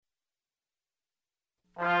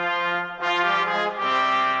Good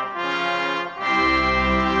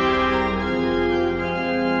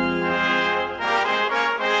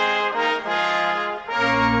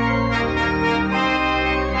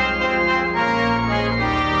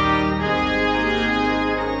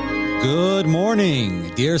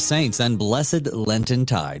morning, dear saints and blessed Lenten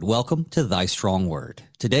tide. Welcome to Thy Strong Word.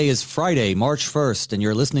 Today is Friday, March 1st, and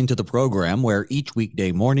you're listening to the program where each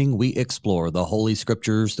weekday morning we explore the Holy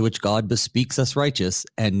Scriptures through which God bespeaks us righteous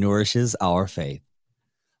and nourishes our faith.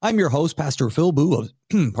 I'm your host, Pastor Phil Boo of,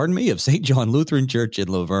 of St. John Lutheran Church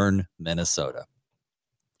in Laverne, Minnesota.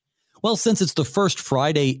 Well, since it's the first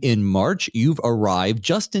Friday in March, you've arrived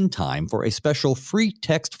just in time for a special free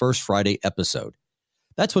text First Friday episode.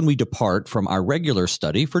 That's when we depart from our regular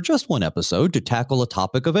study for just one episode to tackle a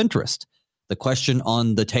topic of interest. The question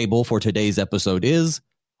on the table for today's episode is,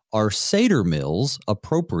 are Seder meals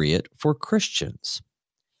appropriate for Christians?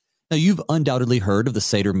 Now, you've undoubtedly heard of the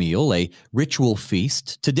Seder meal, a ritual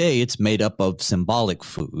feast. Today, it's made up of symbolic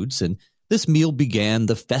foods, and this meal began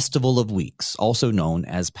the Festival of Weeks, also known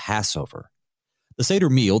as Passover. The Seder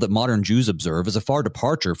meal that modern Jews observe is a far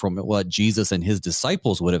departure from what Jesus and his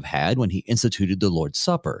disciples would have had when he instituted the Lord's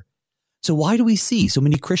Supper. So why do we see so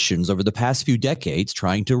many Christians over the past few decades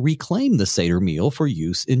trying to reclaim the Seder meal for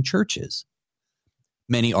use in churches?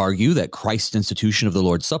 Many argue that Christ's institution of the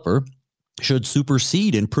Lord's Supper should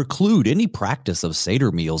supersede and preclude any practice of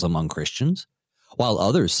Seder meals among Christians, while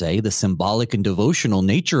others say the symbolic and devotional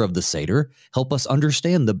nature of the Seder help us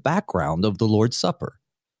understand the background of the Lord's Supper,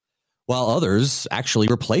 while others actually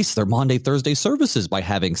replace their Maundy Thursday services by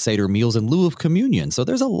having Seder meals in lieu of communion. So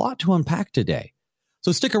there's a lot to unpack today.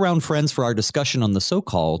 So stick around, friends, for our discussion on the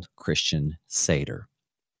so-called Christian Seder.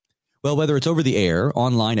 Well, whether it's over the air,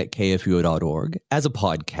 online at kfuo.org, as a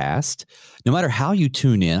podcast, no matter how you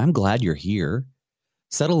tune in, I'm glad you're here.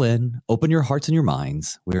 Settle in, open your hearts and your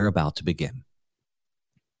minds. We're about to begin.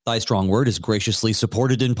 Thy Strong Word is graciously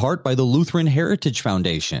supported in part by the Lutheran Heritage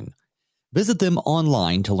Foundation. Visit them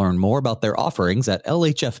online to learn more about their offerings at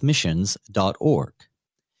lhfmissions.org.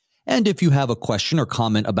 And if you have a question or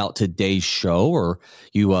comment about today's show, or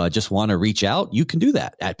you just want to reach out, you can do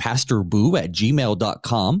that at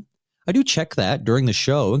pastorboo@gmail.com. I do check that during the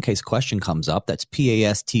show in case a question comes up. That's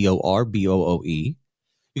PASTORBOOE.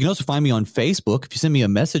 You can also find me on Facebook. If you send me a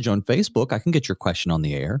message on Facebook, I can get your question on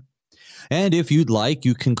the air. And if you'd like,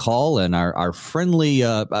 you can call, and our friendly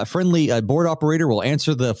board operator will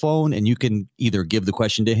answer the phone, and you can either give the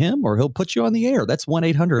question to him or he'll put you on the air. That's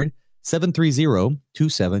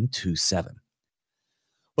 1-800-730-2727.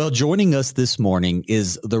 Well, joining us this morning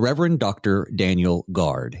is the Reverend Dr. Daniel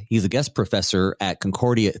Gard. He's a guest professor at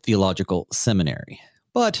Concordia Theological Seminary.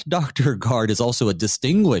 But Dr. Gard is also a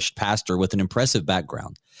distinguished pastor with an impressive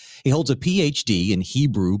background. He holds a Ph.D. in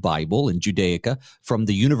Hebrew, Bible, and Judaica from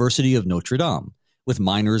the University of Notre Dame, with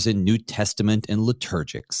minors in New Testament and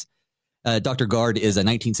liturgics. Dr. Gard is a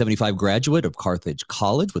 1975 graduate of Carthage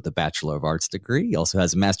College with a Bachelor of Arts degree. He also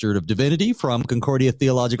has a Master of Divinity from Concordia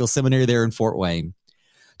Theological Seminary there in Fort Wayne.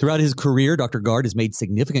 Throughout his career, Dr. Gard has made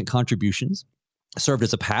significant contributions, served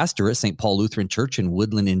as a pastor at St. Paul Lutheran Church in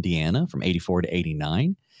Woodland, Indiana from 84 to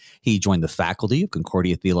 89. He joined the faculty of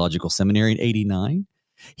Concordia Theological Seminary in 89.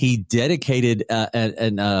 He dedicated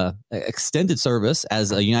an extended service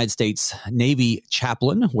as a United States Navy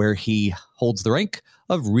chaplain, where he holds the rank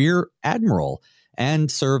of Rear Admiral,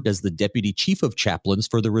 and served as the Deputy Chief of Chaplains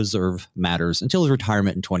for the Reserve Matters until his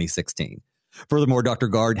retirement in 2016. Furthermore, Dr.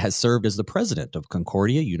 Gard has served as the president of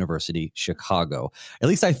Concordia University, Chicago. At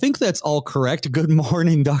least I think that's all correct. Good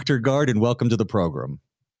morning, Dr. Gard, and welcome to the program.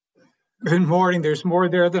 Good morning. There's more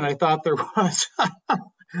there than I thought there was.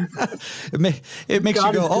 It makes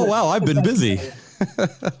you go, oh, wow, I've been busy.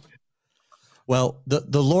 Well,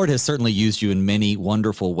 the Lord has certainly used you in many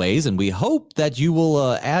wonderful ways, and we hope that you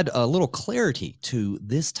will add a little clarity to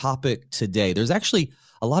this topic today. There's actually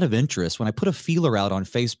a lot of interest. When I put a feeler out on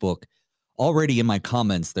Facebook, already in my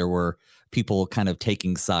comments, there were people kind of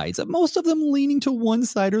taking sides, most of them leaning to one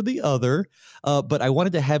side or the other. But I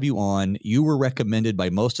wanted to have you on. You were recommended by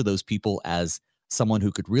most of those people as someone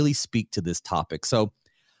who could really speak to this topic. So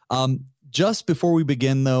just before we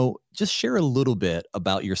begin, though, just share a little bit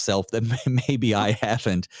about yourself that maybe I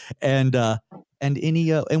haven't, and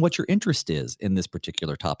what your interest is in this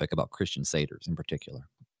particular topic about Christian Seders in particular.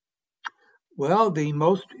 Well, the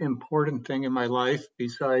most important thing in my life,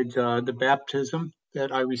 besides the baptism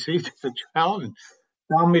that I received as a child and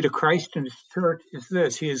bound me to Christ and His church, is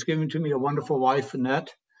this: He has given to me a wonderful wife,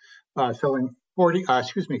 Annette. We'll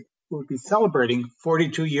be celebrating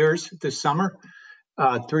 42 years this summer.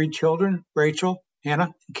 3 children: Rachel,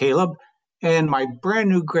 Hannah, and Caleb. And my brand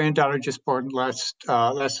new granddaughter just born last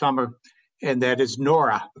summer, and that is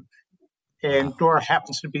Nora. And Wow. Nora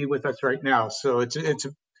happens to be with us right now, so it's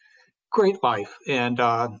a great life. And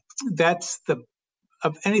that's the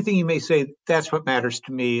of anything you may say. That's what matters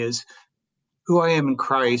to me is who I am in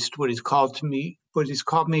Christ, what He's called to me, what He's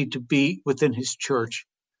called me to be within His church,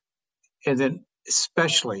 and then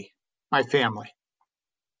especially my family.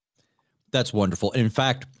 That's wonderful. In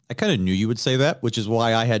fact, I kind of knew you would say that, which is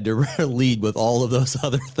why I had to lead with all of those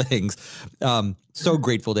other things. So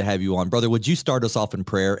grateful to have you on. Brother, would you start us off in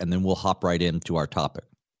prayer, and then we'll hop right into our topic?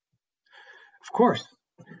 Of course.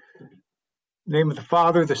 In the name of the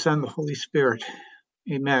Father, the Son, and the Holy Spirit.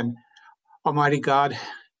 Amen. Almighty God,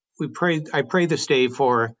 I pray this day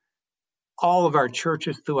for all of our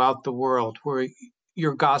churches throughout the world where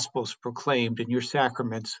your gospel is proclaimed and your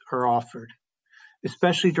sacraments are offered,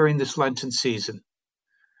 especially during this Lenten season.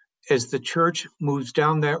 As the church moves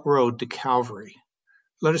down that road to Calvary,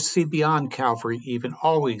 let us see beyond Calvary, even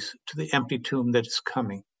always to the empty tomb that is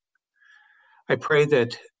coming. I pray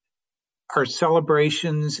that our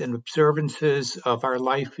celebrations and observances of our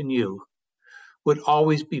life in you would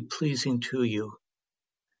always be pleasing to you.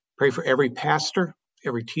 Pray for every pastor,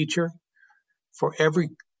 every teacher, for every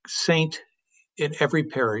saint in every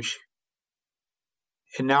parish.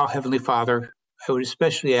 And now, Heavenly Father, I would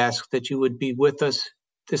especially ask that you would be with us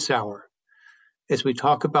this hour as we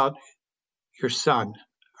talk about your Son,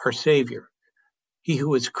 our Savior, He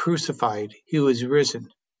who is crucified, He who is risen,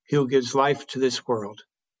 He who gives life to this world.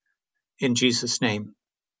 In Jesus' name,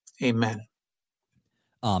 amen.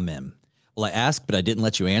 Amen. Well, I asked, but I didn't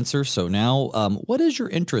let you answer. So now, what is your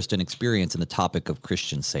interest and experience in the topic of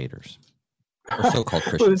Christian Seders, or so-called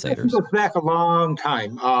Christian Seders? It goes back a long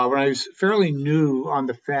time. When I was fairly new on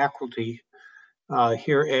the faculty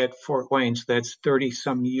here at Fort Wayne, so that's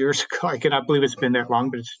 30-some years ago. I cannot believe it's been that long,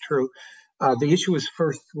 but it's true. The issue was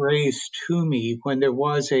first raised to me when there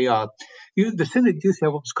was the synod used to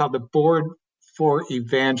have what was called the Board for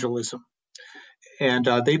Evangelism, and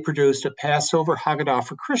they produced a Passover Haggadah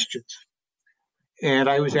for Christians. And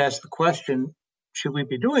I was asked the question, should we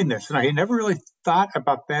be doing this? And I had never really thought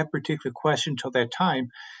about that particular question until that time.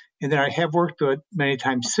 And then I have worked through it many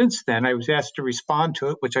times since then. I was asked to respond to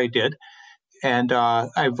it, which I did. And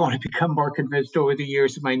I've only become more convinced over the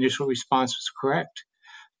years that my initial response was correct.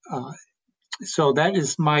 So that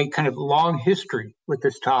is my kind of long history with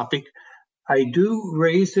this topic. I do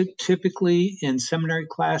raise it typically in seminary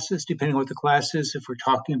classes, depending on what the class is. If we're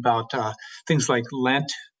talking about things like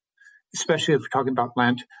Lent, especially if we're talking about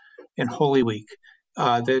Lent and Holy Week,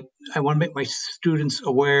 that I want to make my students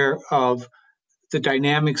aware of the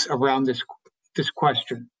dynamics around this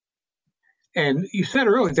question. And you said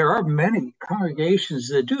earlier, there are many congregations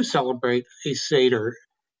that do celebrate a Seder,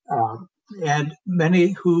 and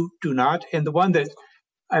many who do not. And the one that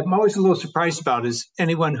I'm always a little surprised about is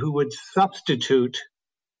anyone who would substitute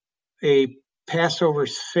a Passover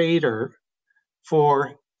Seder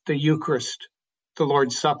for the Eucharist, the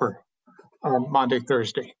Lord's Supper, on Maundy,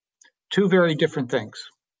 Thursday. Two very different things.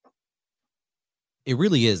 It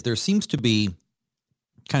really is. There seems to be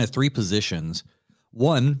kind of three positions.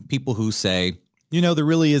 One, people who say, there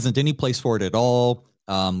really isn't any place for it at all.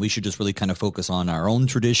 We should just really kind of focus on our own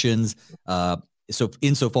traditions. So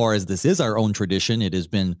insofar as this is our own tradition, it has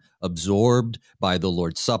been absorbed by the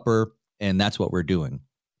Lord's Supper, and that's what we're doing.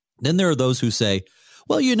 Then there are those who say,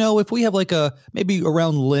 well, if we have maybe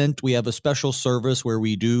around Lent, we have a special service where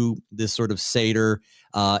we do this sort of Seder,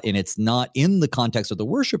 and it's not in the context of the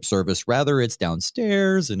worship service. Rather, it's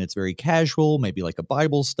downstairs and it's very casual, maybe like a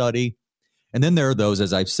Bible study. And then there are those,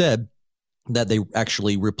 as I've said, that they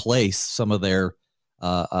actually replace some of their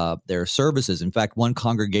services. In fact, one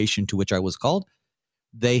congregation to which I was called,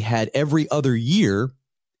 they had every other year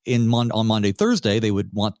on Maundy, Thursday, they would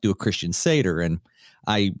want to do a Christian Seder. And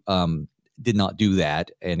I did not do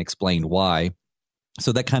that and explained why.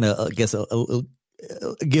 So that kind of, I guess,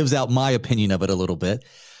 gives out my opinion of it a little bit.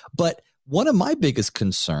 But one of my biggest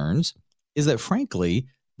concerns is that, frankly,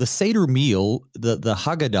 the Seder meal, the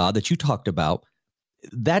Haggadah that you talked about,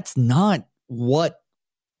 that's not what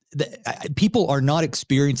people are not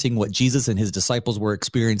experiencing what Jesus and his disciples were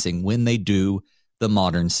experiencing when they do the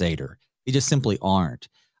modern Seder. They just simply aren't.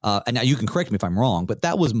 And now you can correct me if I'm wrong, but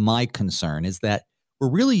that was my concern, is that we're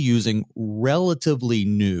really using relatively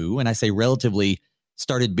new, and I say relatively,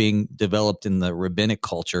 started being developed in the rabbinic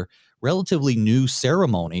culture, relatively new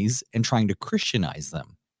ceremonies and trying to Christianize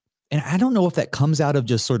them. And I don't know if that comes out of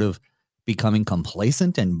just sort of becoming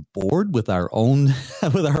complacent and bored with our own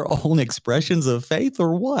expressions of faith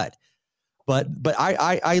or what. But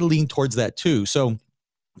I lean towards that too. So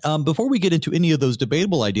Before we get into any of those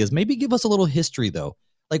debatable ideas, maybe give us a little history, though.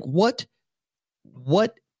 Like, what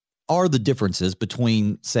are the differences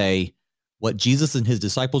between, say, what Jesus and his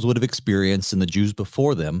disciples would have experienced and the Jews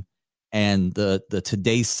before them, and the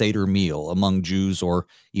today's Seder meal among Jews or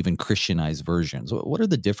even Christianized versions? What are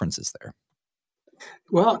the differences there?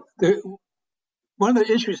 Well, one of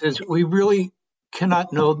the issues is we really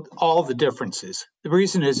cannot know all the differences. The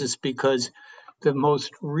reason is because the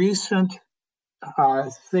most recent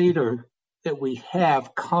Seder that we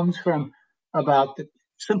have comes from about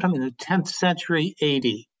sometime in the 10th century AD,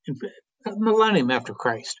 a millennium after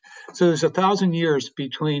Christ. So there's 1,000 years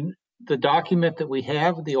between the document that we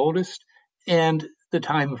have, the oldest, and the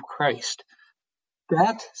time of Christ.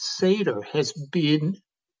 That Seder has been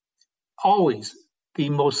always the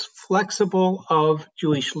most flexible of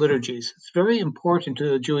Jewish liturgies. It's very important to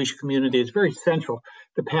the Jewish community. It's very central,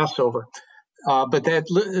 the Passover. But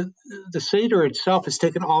the Seder itself has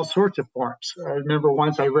taken all sorts of forms. I remember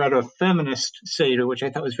once I read a feminist Seder, which I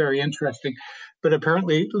thought was very interesting. But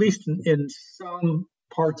apparently, at least in some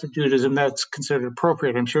parts of Judaism, that's considered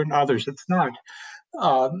appropriate. I'm sure in others it's not.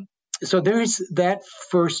 So there's that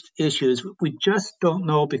first issue. Is we just don't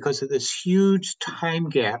know because of this huge time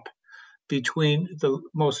gap between the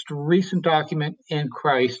most recent document and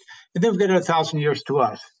Christ, and then we've got 1,000 years to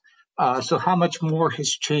us. So how much more has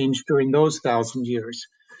changed during those 1,000 years?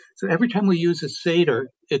 So every time we use a Seder,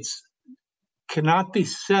 it cannot be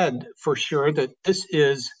said for sure that this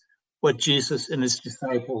is what Jesus and his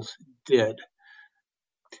disciples did.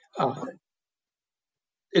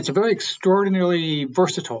 It's a very extraordinarily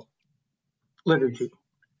versatile liturgy.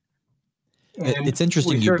 And it's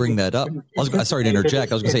interesting you bring that up. Sorry to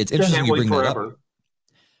interject. I was going to say it's interesting you bring that up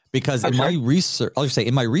because in my research, I'll just say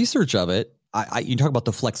in my research of it, you talk about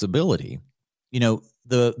the flexibility.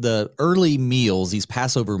 The early meals, these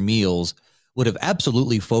Passover meals, would have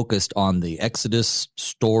absolutely focused on the Exodus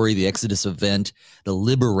story, the Exodus event, the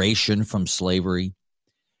liberation from slavery.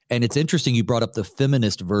 And it's interesting you brought up the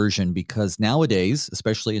feminist version because nowadays,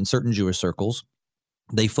 especially in certain Jewish circles,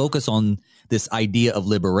 they focus on this idea of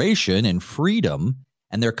liberation and freedom,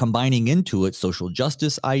 and they're combining into it social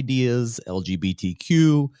justice ideas,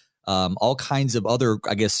 LGBTQ, all kinds of other,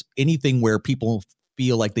 I guess, anything where people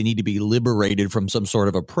feel like they need to be liberated from some sort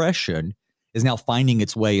of oppression is now finding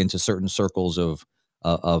its way into certain circles of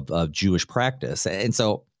Jewish practice. And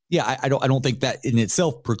so, yeah, I don't think that in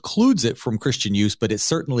itself precludes it from Christian use, but it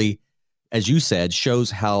certainly, as you said,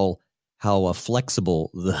 shows how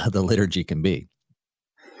flexible the liturgy can be.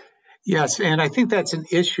 Yes, and I think that's an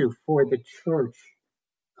issue for the church,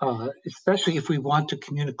 especially if we want to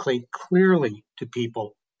communicate clearly to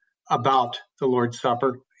people about the Lord's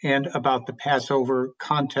Supper and about the Passover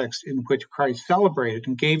context in which Christ celebrated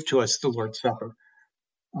and gave to us the Lord's Supper,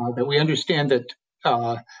 that we understand that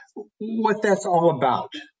what that's all about.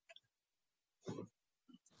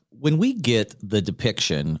 When we get the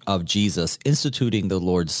depiction of Jesus instituting the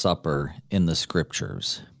Lord's Supper in the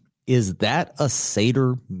scriptures, is that a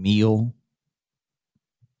Seder meal?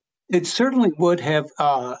 It certainly would have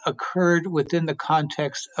occurred within the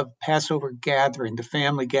context of Passover gathering, the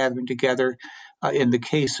family gathering together. In the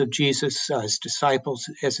case of Jesus, his disciples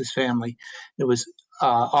as his family, it was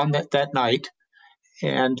on that night.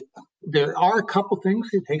 And there are a couple things.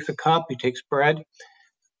 He takes a cup, he takes bread,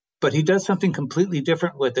 but he does something completely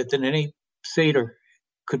different with it than any Seder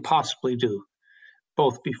could possibly do,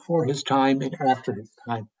 both before his time and after his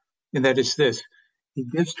time. And that is this: he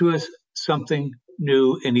gives to us something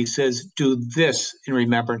new, and he says, do this in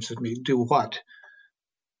remembrance of me. Do what?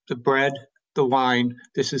 The bread, the wine,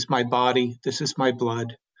 this is my body, this is my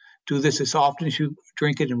blood. Do this as often as you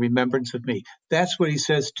drink it in remembrance of me. That's what he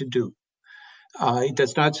says to do. He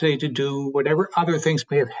does not say to do whatever other things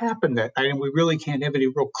may have happened that night, and we really can't have any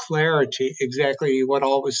real clarity exactly what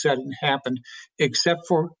all was said and happened, except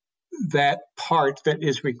for that part that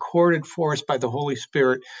is recorded for us by the Holy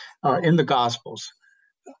Spirit in the Gospels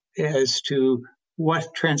as to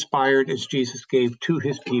what transpired as Jesus gave to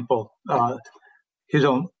his people his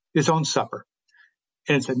own supper.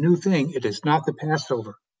 And it's a new thing. It is not the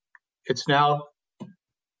Passover. It's now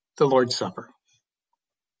the Lord's Supper.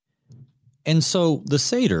 And so the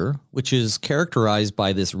Seder, which is characterized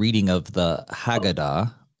by this reading of the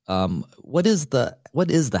Haggadah, what is the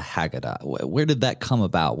Haggadah? Where did that come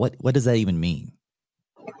about? What does that even mean?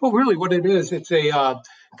 Well, really, what it is, it's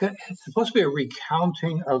supposed to be a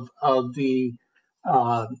recounting of the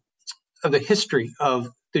history of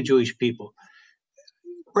the Jewish people.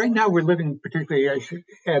 Right now, we're living, particularly, I should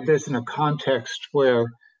add this, in a context where,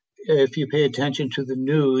 if you pay attention to the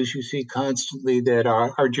news, you see constantly that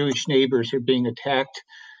our Jewish neighbors are being attacked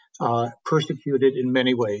persecuted in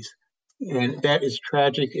many ways. And that is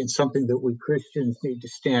tragic and something that we Christians need to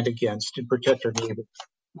stand against and protect our neighbors.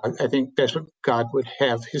 I think that's what God would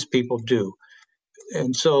have his people do.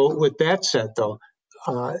 And so, with that said, though,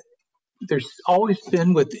 there's always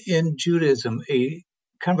been within Judaism a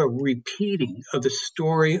kind of a repeating of the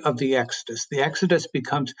story of the Exodus. The Exodus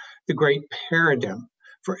becomes the great paradigm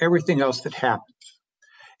for everything else that happens.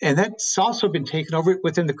 And that's also been taken over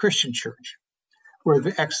within the Christian church, where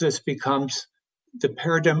the Exodus becomes the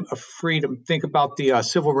paradigm of freedom. Think about the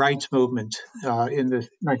civil rights movement in the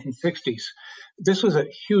 1960s. This was a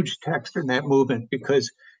huge text in that movement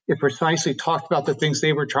because it precisely talked about the things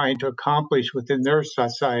they were trying to accomplish within their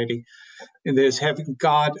society, and that is having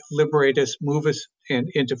God liberate us, move us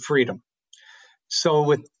into freedom. So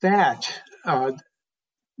with that,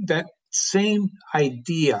 that same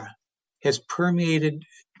idea has permeated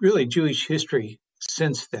really Jewish history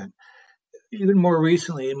since then. Even more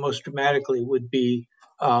recently and most dramatically would be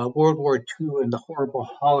World War II and the horrible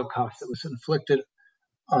Holocaust that was inflicted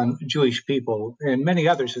on Jewish people and many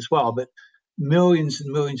others as well, but millions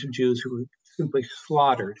and millions of Jews who were simply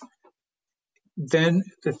slaughtered. Then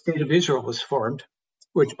the state of Israel was formed,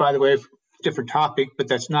 which, by the way, different topic, but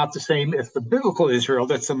that's not the same as the biblical Israel.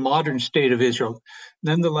 That's the modern state of Israel.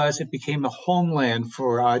 Nonetheless, it became a homeland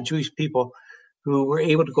for Jewish people who were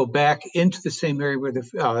able to go back into the same area where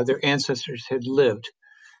their ancestors had lived.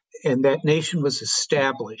 And that nation was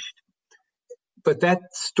established. But that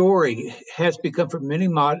story has become, for many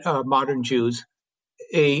modern Jews,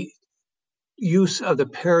 a use of the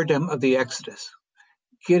paradigm of the Exodus,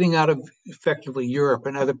 getting out of effectively Europe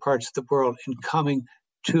and other parts of the world and coming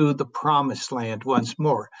to the promised land once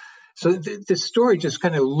more. So the story just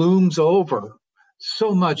kind of looms over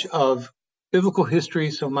so much of biblical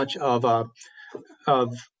history, so much of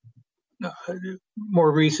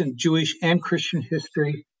more recent Jewish and Christian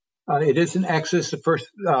history. It is in Exodus, the first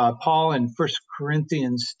Paul in 1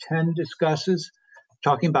 Corinthians 10 discusses,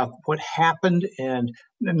 talking about what happened, and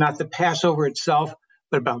not the Passover itself,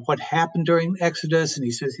 but about what happened during Exodus. And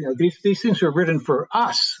he says, these things were written for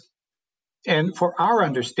us and for our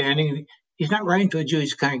understanding. He's not writing to a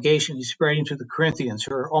Jewish congregation. He's writing to the Corinthians,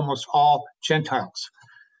 who are almost all Gentiles.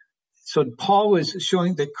 So Paul was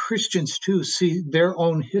showing that Christians, too, see their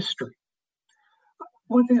own history.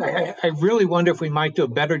 One thing I really wonder if we might do a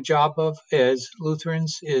better job of as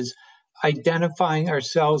Lutherans is identifying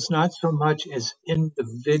ourselves not so much as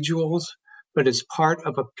individuals, but as part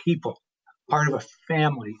of a people, part of a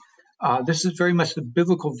family. This is very much the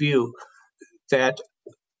biblical view that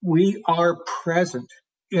we are present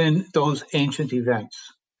in those ancient events.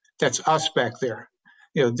 That's us back there.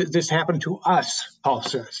 This happened to us, Paul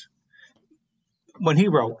says, when he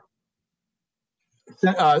wrote,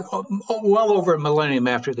 well over a millennium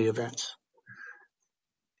after the events.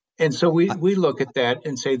 And so we look at that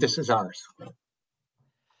and say, this is ours.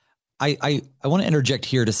 I want to interject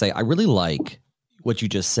here to say, I really like what you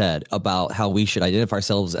just said about how we should identify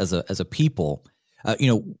ourselves as a people.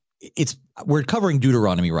 We're covering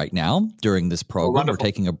Deuteronomy right now during this program.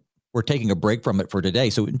 We're taking a break from it for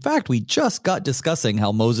today. So in fact, we just got discussing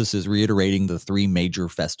how Moses is reiterating the three major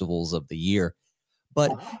festivals of the year,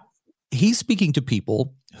 but he's speaking to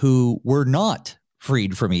people who were not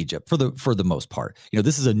freed from Egypt for the most part.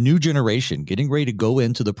 This is a new generation getting ready to go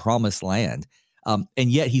into the promised land. And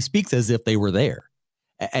yet he speaks as if they were there.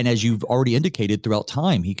 And as you've already indicated throughout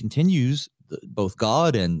time, he continues both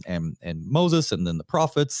God and Moses and then the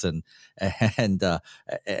prophets and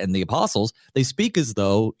the apostles. They speak as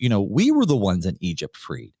though, we were the ones in Egypt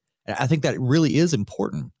freed. And I think that really is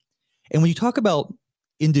important. And when you talk about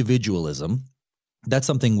individualism, that's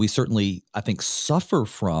something we certainly, I think, suffer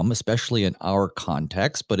from, especially in our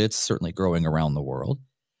context, but it's certainly growing around the world.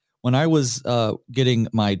 When I was getting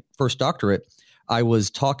my first doctorate, I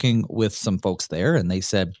was talking with some folks there, and they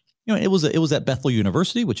said, it was at Bethel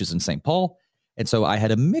University, which is in St. Paul. And so I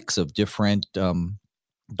had a mix of different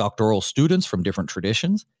doctoral students from different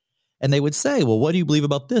traditions. And they would say, well, what do you believe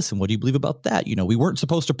about this? And what do you believe about that? We weren't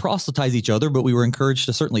supposed to proselytize each other, but we were encouraged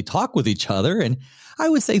to certainly talk with each other. And I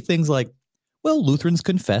would say things like, well, Lutherans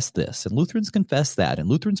confess this, and Lutherans confess that, and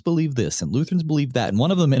Lutherans believe this, and Lutherans believe that. And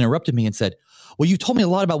one of them interrupted me and said, well, you told me a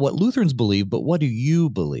lot about what Lutherans believe, but what do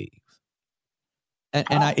you believe?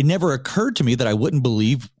 It never occurred to me that I wouldn't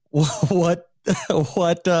believe what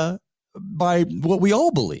we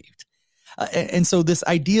all believed. And so this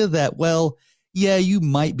idea that, well, yeah, you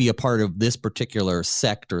might be a part of this particular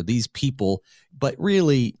sect or these people, but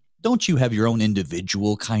really, don't you have your own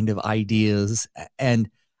individual kind of ideas? And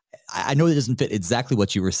I know it doesn't fit exactly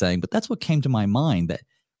what you were saying, but that's what came to my mind, that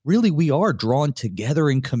really we are drawn together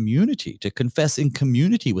in community to confess in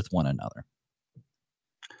community with one another.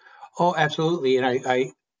 Oh, absolutely. And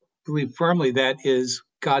I believe firmly that is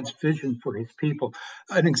God's vision for his people.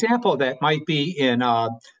 An example of that might be in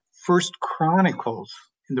First Chronicles,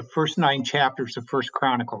 in the first 9 chapters of First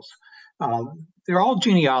Chronicles. They're all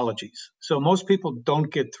genealogies, so most people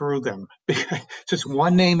don't get through them. Just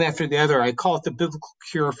one name after the other. I call it the biblical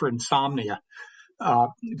cure for insomnia.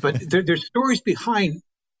 But there's stories behind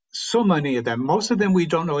so many of them. Most of them we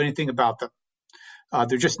don't know anything about them.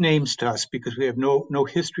 They're just names to us because we have no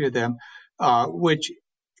history of them, which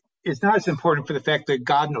is not as important for the fact that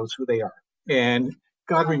God knows who they are and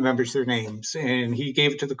God remembers their names and he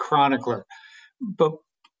gave it to the chronicler. But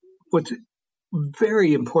what's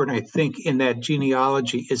very important, I think, in that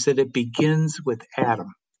genealogy is that it begins with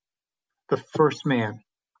Adam, the first man,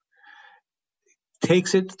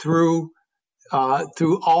 takes it through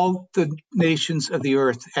all the nations of the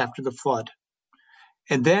earth after the flood.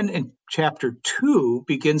 And then in chapter 2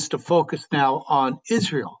 begins to focus now on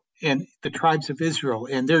Israel and the tribes of Israel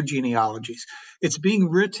and their genealogies. It's being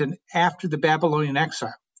written after the Babylonian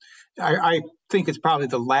exile. I think it's probably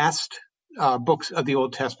the last books of the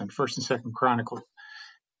Old Testament, First and Second Chronicles.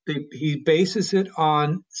 He bases it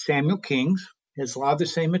on Samuel Kings, has a lot of the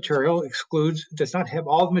same material, does not have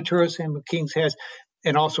all the material Samuel Kings has,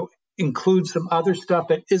 and also includes some other stuff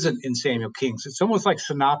that isn't in Samuel Kings. It's almost like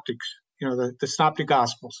synoptics, the synoptic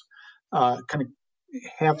gospels kind of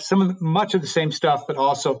have much of the same stuff, but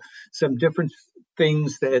also some different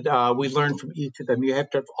things that we learn from each of them. You have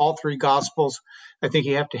to have all 3 gospels. I think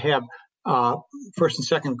you have to have First and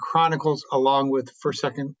Second Chronicles along with First,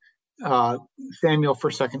 Second Samuel,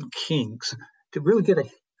 First, Second Kings to really get a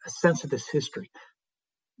sense of this history.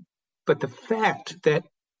 But the fact that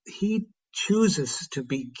he chooses to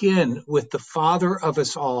begin with the father of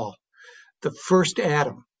us all, the first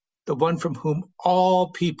Adam, the one from whom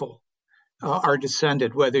all people are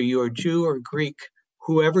descended, whether you are Jew or Greek,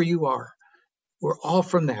 whoever you are, we're all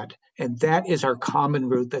from that. And that is our common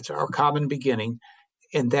root. That's our common beginning.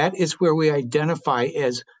 And that is where we identify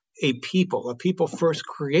as a people first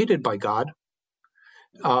created by God,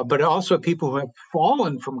 but also people who have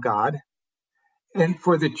fallen from God. And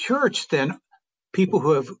for the church, then, people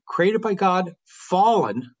who have created by God,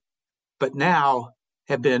 fallen, but now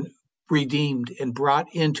have been redeemed and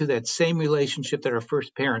brought into that same relationship that our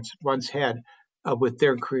first parents once had with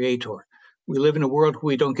their creator. We live in a world where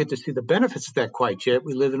we don't get to see the benefits of that quite yet.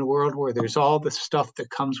 We live in a world where there's all the stuff that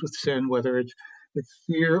comes with sin, whether it's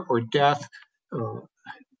fear or death,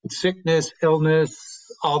 sickness,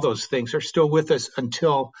 illness, all those things are still with us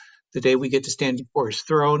until the day we get to stand before his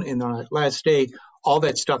throne. And on that last day, all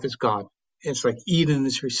that stuff is gone. It's like Eden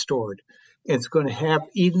is restored. Eden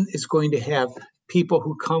is going to have people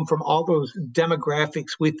who come from all those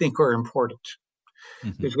demographics we think are important.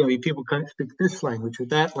 Mm-hmm. There's going to be people who speak this language or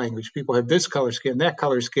that language. People have this color skin, that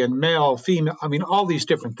color skin, male, female. I mean, all these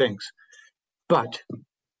different things. But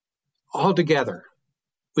all together,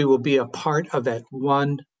 we will be a part of that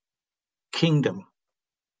one kingdom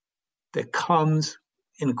that comes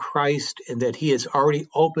in Christ and that he has already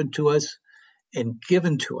opened to us and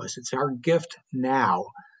given to us. It's our gift now.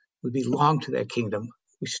 We belong to that kingdom.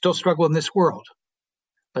 We still struggle in this world,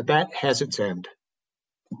 but that has its end.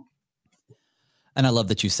 And I love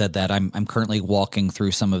that you said that. I'm currently walking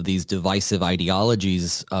through some of these divisive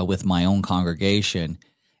ideologies with my own congregation.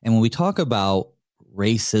 And when we talk about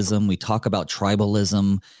racism, we talk about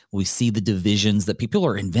tribalism, we see the divisions that people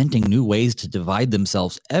are inventing new ways to divide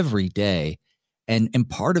themselves every day. And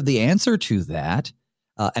part of the answer to that,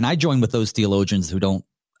 and I join with those theologians who don't,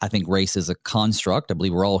 I think race is a construct. I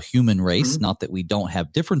believe we're all human race, not that we don't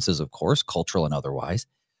have differences, of course, cultural and otherwise,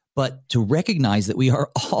 but to recognize that we are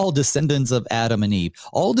all descendants of Adam and Eve,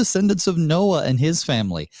 all descendants of Noah and his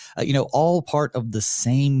family, all part of the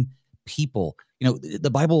same people.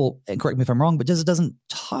 The Bible, and correct me if I'm wrong, but just doesn't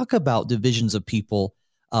talk about divisions of people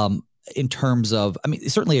in terms of,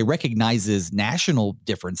 certainly it recognizes national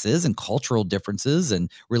differences and cultural differences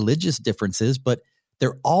and religious differences, but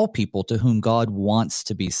they're all people to whom God wants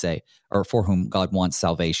to be saved, or for whom God wants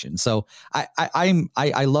salvation. So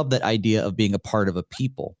I love that idea of being a part of a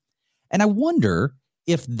people. And I wonder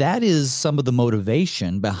if that is some of the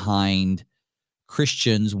motivation behind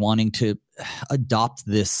Christians wanting to adopt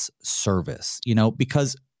this service,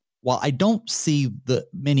 because while I don't see the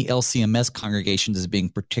many LCMS congregations as being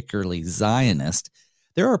particularly Zionist,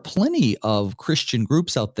 there are plenty of Christian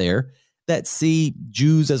groups out there that see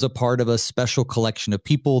Jews as a part of a special collection of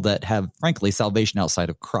people that have, frankly, salvation outside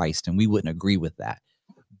of Christ, and we wouldn't agree with that.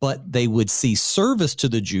 But they would see service to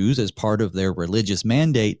the Jews as part of their religious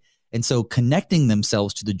mandate, And so connecting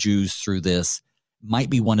themselves to the Jews through this might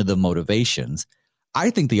be one of the motivations.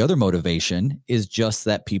 I think the other motivation is just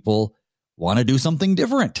that people want to do something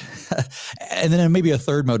different. And then maybe a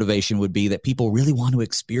third motivation would be that people really want to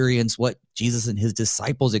experience what Jesus and his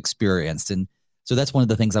disciples experienced. And so that's one of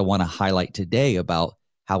the things I want to highlight today about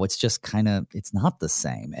how it's just kind of, it's not the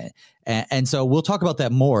same. And so we'll talk about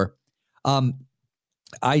that more.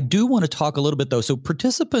 I do want to talk a little bit though. So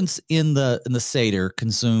participants in the Seder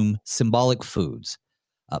consume symbolic foods,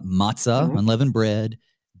 matzah, unleavened bread,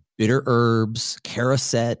 bitter herbs,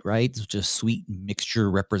 caroset, right? It's just sweet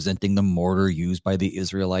mixture representing the mortar used by the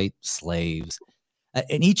Israelite slaves.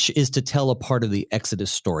 And each is to tell a part of the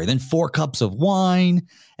Exodus story. Then 4 cups of wine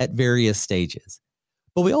at various stages.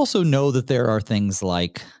 But we also know that there are things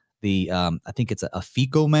like I think it's a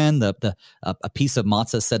fikoman, a piece of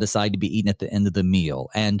matzah set aside to be eaten at the end of the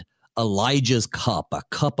meal, and Elijah's cup, a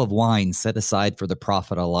cup of wine set aside for the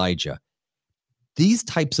prophet Elijah. These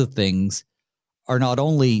types of things are not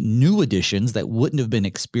only new additions that wouldn't have been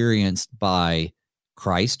experienced by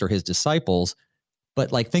Christ or his disciples,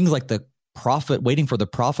 but like things like the prophet waiting for the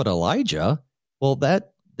prophet Elijah. Well,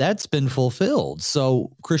 that's been fulfilled.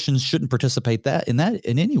 So Christians shouldn't participate in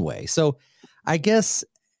any way. So I guess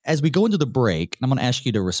as we go into the break, and I'm going to ask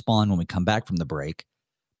you to respond when we come back from the break,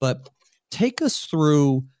 but take us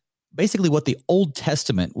through basically what the Old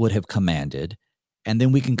Testament would have commanded, and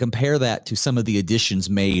then we can compare that to some of the additions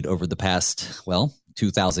made over the past,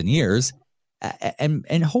 2,000 years,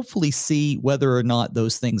 and hopefully see whether or not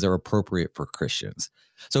those things are appropriate for Christians.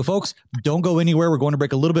 So folks, don't go anywhere. We're going to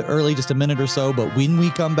break a little bit early, just a minute or so, but when we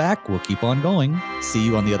come back, we'll keep on going. See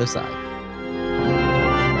you on the other side.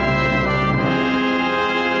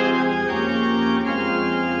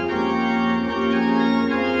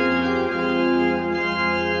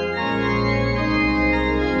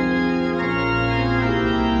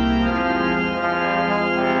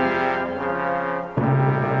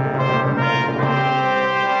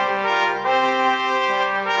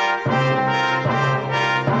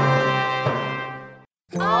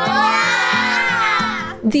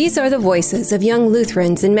 These are the voices of young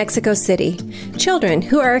Lutherans in Mexico City, children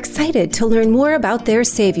who are excited to learn more about their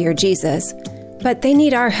Savior, Jesus. But they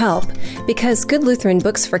need our help because good Lutheran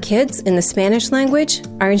books for kids in the Spanish language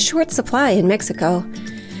are in short supply in Mexico.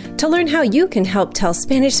 To learn how you can help tell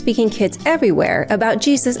Spanish-speaking kids everywhere about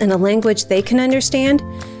Jesus in a language they can understand,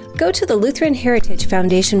 go to the Lutheran Heritage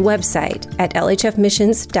Foundation website at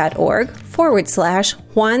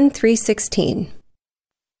lhfmissions.org/Juan 316.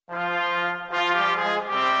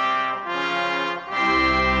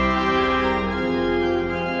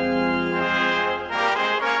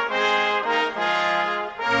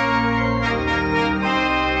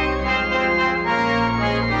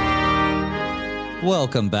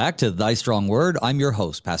 Welcome back to Thy Strong Word. I'm your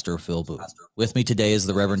host, Pastor Phil Booth. With me today is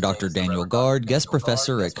the Reverend Dr. Daniel Gard, guest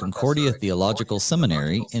professor at Concordia Theological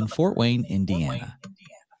Seminary in Fort Wayne, Indiana.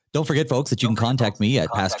 Don't forget, folks, that you can contact me at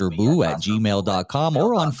pastorboo@gmail.com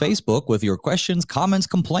or on Facebook with your questions, comments,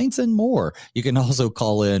 complaints, and more. You can also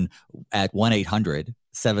call in at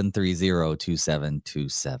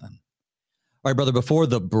 1-800-730-2727. All right, brother, before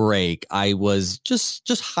the break, I was just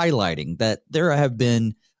highlighting that there have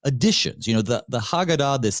been additions. You know, the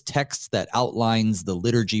Haggadah, this text that outlines the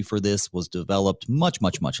liturgy for this, was developed much,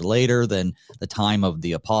 much, much later than the time of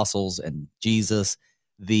the apostles and Jesus.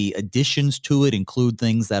 The additions to it include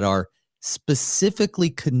things that are specifically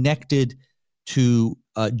connected to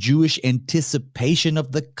Jewish anticipation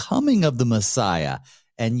of the coming of the Messiah.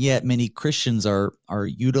 And yet many Christians are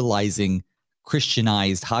utilizing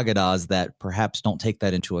Christianized Haggadahs that perhaps don't take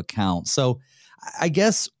that into account. So I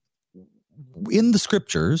guess in the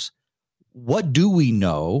scriptures, what do we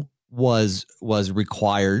know was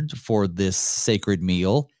required for this sacred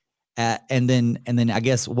meal? And then I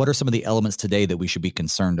guess, what are some of the elements today that we should be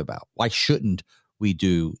concerned about? Why shouldn't we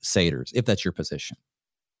do Seders, if that's your position?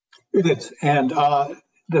 It is. And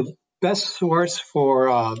the best source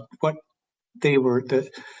for what the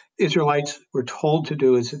Israelites were told to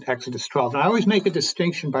do is in Exodus 12. And I always make a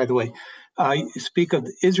distinction, by the way. I speak of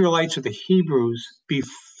the Israelites or the Hebrews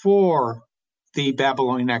before the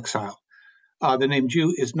Babylonian exile. The name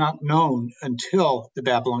Jew is not known until the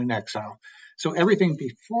Babylonian exile. So everything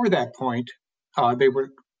before that point, they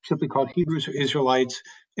were simply called Hebrews or Israelites,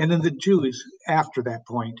 and then the Jews after that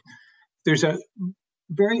point. There's a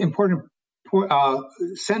very important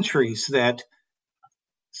centuries that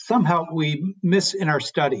somehow we miss in our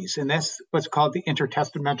studies, and that's what's called the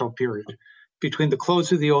intertestamental period, between the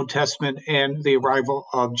close of the Old Testament and the arrival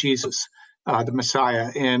of Jesus, the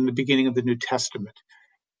Messiah, and the beginning of the New Testament.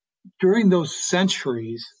 During those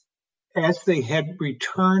centuries, as they had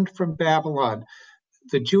returned from Babylon,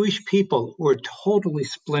 the Jewish people were totally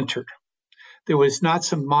splintered. There was not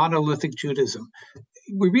some monolithic Judaism.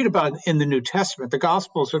 We read about it in the New Testament. The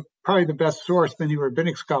Gospels are probably the best source, many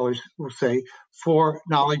rabbinic scholars will say, for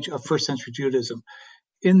knowledge of first century Judaism.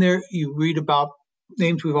 In there, you read about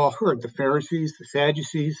names we've all heard: the Pharisees, the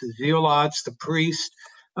Sadducees, the Zealots, the priests,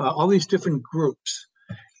 all these different groups.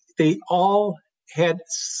 They all had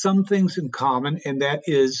some things in common, and that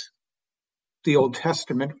is the Old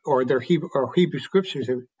Testament, or their Hebrew scriptures,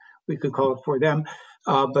 we could call it for them,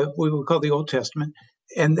 but we would call the Old Testament.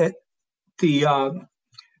 And that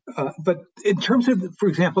but in terms of, for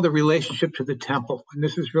example, the relationship to the temple, and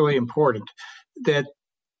this is really important, that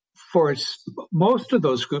for most of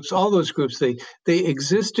those groups, all those groups, they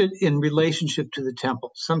existed in relationship to the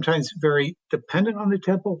temple, sometimes very dependent on the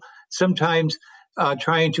temple, sometimes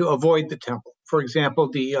trying to avoid the temple. For example,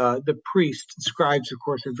 the priests and scribes, of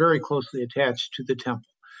course, are very closely attached to the temple.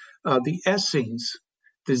 The Essenes,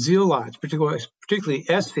 the Zealots, particularly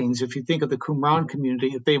Essenes, if you think of the Qumran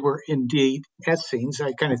community, if they were indeed Essenes,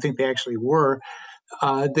 I kind of think they actually were,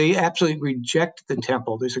 they absolutely reject the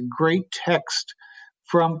temple. There's a great text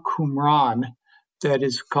from Qumran that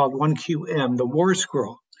is called 1QM, the War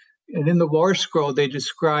Scroll. And in the War Scroll, they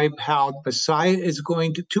describe how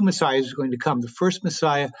two Messiahs are going to come. The first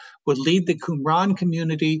Messiah would lead the Qumran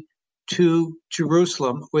community to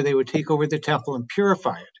Jerusalem, where they would take over the temple and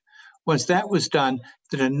purify it. Once that was done,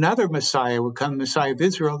 then another Messiah would come, the Messiah of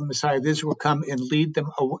Israel. The Messiah of Israel would come and lead them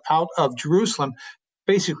out of Jerusalem,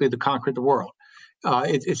 basically to conquer the world.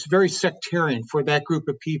 It's very sectarian for that group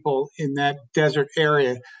of people in that desert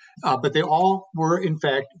area, but they all were, in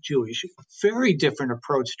fact, Jewish. Very different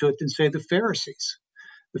approach to it than, say, the Pharisees.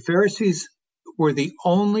 The Pharisees were the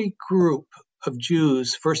only group of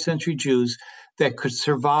Jews, first century Jews, that could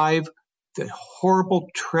survive the horrible,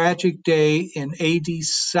 tragic day in AD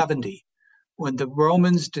 70 when the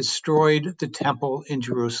Romans destroyed the temple in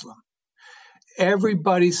Jerusalem.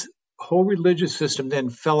 Everybody's whole religious system then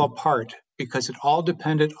fell apart because it all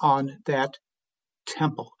depended on that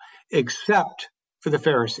temple, except for the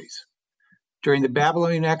Pharisees. During the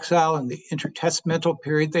Babylonian exile and the intertestamental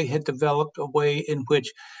period, they had developed a way in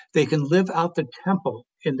which they can live out the temple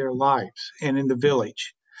in their lives and in the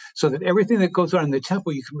village, so that everything that goes on in the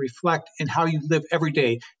temple you can reflect in how you live every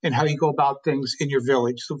day and how you go about things in your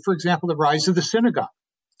village. So, for example, the rise of the synagogue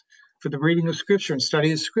for the reading of Scripture and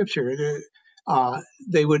study of Scripture.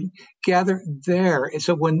 They would gather there. And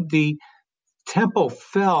so when the temple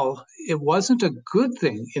fell, it wasn't a good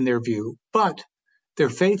thing in their view, but their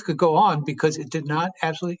faith could go on because it did not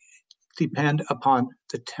absolutely depend upon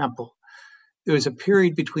the temple. There was a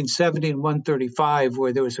period between 70 and 135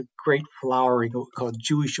 where there was a great flowering called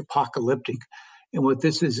Jewish apocalyptic. And what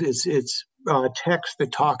this is it's texts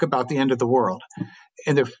that talk about the end of the world.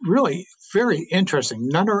 And they're really very interesting.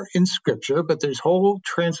 None are in Scripture, but there's whole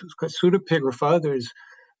pseudepigrapha. There's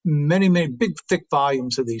many, many big, thick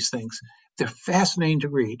volumes of these things. They're fascinating to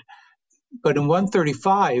read. But in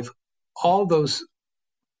 135, all those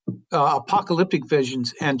apocalyptic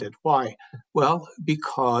visions ended. Why? Well,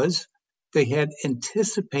 because they had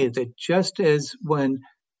anticipated that just as when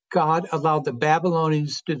God allowed the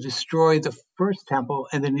Babylonians to destroy the first temple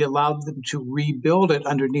and then he allowed them to rebuild it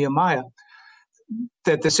under Nehemiah,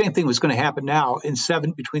 that the same thing was going to happen now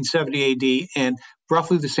between 70 AD and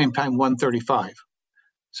roughly the same time, 135.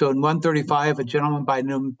 So in 135, a gentleman by the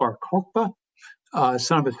name of Bar Kokhba,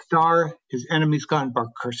 son of a star, his enemies called Bar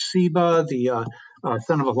Kokhba, the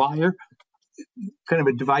son of a liar, kind of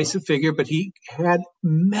a divisive figure, but he had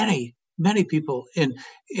many people in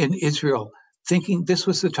Israel thinking this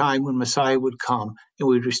was the time when Messiah would come and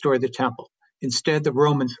would restore the temple. Instead, the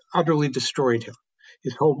Romans utterly destroyed him.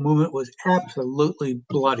 His whole movement was absolutely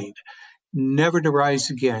bloodied, never to rise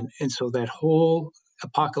again. And so that whole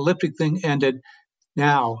apocalyptic thing ended.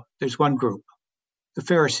 Now there's one group, the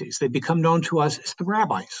Pharisees. They become known to us as the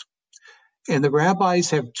rabbis. And the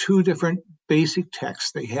rabbis have two different basic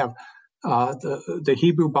texts. They have the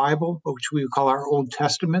Hebrew Bible, which we would call our Old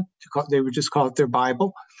Testament. They would just call it their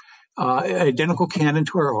Bible, identical canon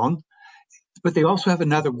to our own. But they also have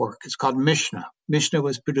another work. It's called Mishnah. Mishnah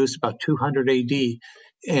was produced about 200 AD,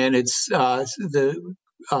 and it's the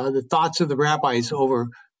thoughts of the rabbis over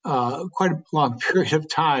quite a long period of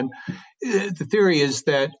time. The theory is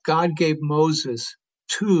that God gave Moses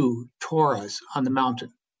 2 Torahs on the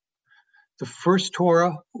mountain. The first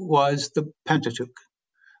Torah was the Pentateuch.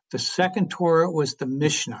 The second Torah was the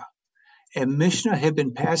Mishnah. And Mishnah had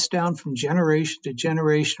been passed down from generation to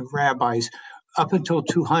generation of rabbis up until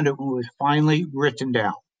 200 when it was finally written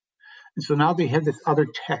down. And so now they have this other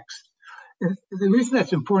text. And the reason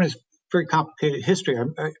that's important is very complicated history.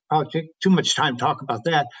 I'll take too much time to talk about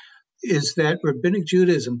that, is that Rabbinic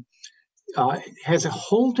Judaism has a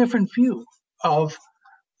whole different view of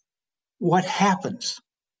what happens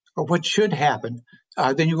or what should happen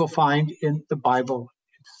than you will find in the Bible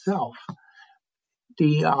itself.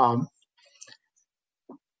 The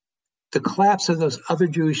collapse of those other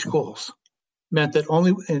Jewish schools meant that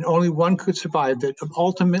only one could survive, that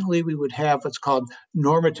ultimately we would have what's called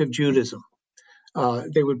normative Judaism.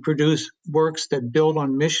 They would produce works that build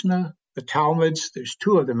on Mishnah, the Talmuds. There's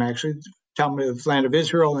two of them, actually, Talmud of the Land of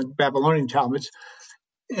Israel and Babylonian Talmuds.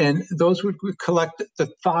 And those would collect the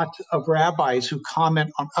thoughts of rabbis who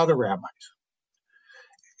comment on other rabbis.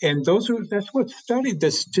 And that's what's studied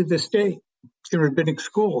to this day in rabbinic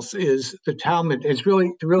schools, is the Talmud. Is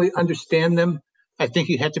really, to really understand them, I think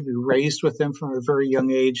you had to be raised with them from a very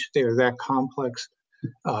young age. They are that complex.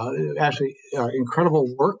 Actually,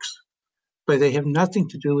 incredible works, but they have nothing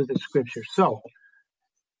to do with the scripture. So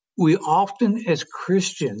we often, as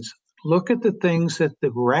Christians, look at the things that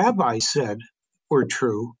the rabbi said were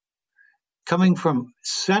true, coming from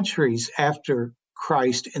centuries after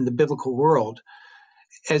Christ in the biblical world,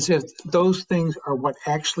 as if those things are what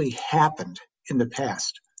actually happened in the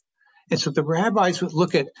past. And so the rabbis would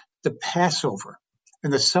look at the Passover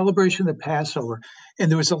and the celebration of the Passover,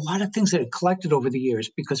 and there was a lot of things that had collected over the years,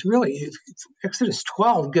 because really Exodus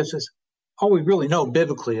 12 gives us all we really know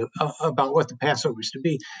biblically about what the Passover is to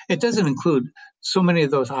be. It doesn't include so many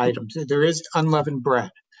of those items. There is unleavened bread.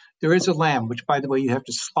 There is a lamb, which, by the way, you have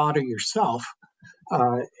to slaughter yourself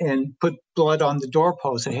and put blood on the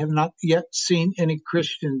doorpost. I have not yet seen any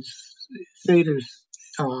Christians, Seders,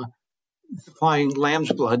 supplying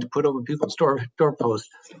lamb's blood to put over people's doorposts.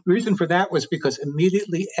 The reason for that was because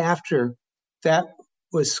immediately after that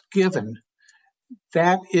was given,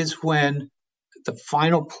 that is when the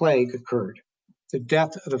final plague occurred, the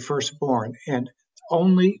death of the firstborn, and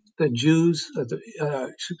only the Jews, the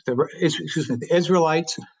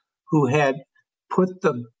Israelites who had put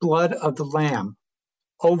the blood of the lamb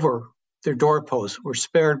over their doorposts were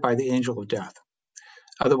spared by the angel of death.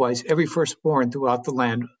 Otherwise, every firstborn throughout the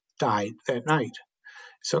land died that night.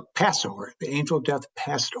 So Passover, the angel of death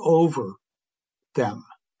passed over them.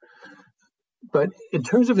 But in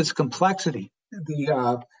terms of its complexity,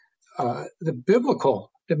 the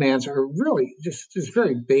biblical demands are really just is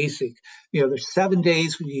very basic. There's 7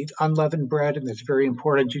 days when you eat unleavened bread, and that's very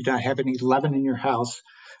important. You don't have any leaven in your house.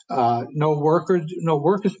 No work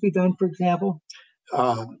is to be done, for example.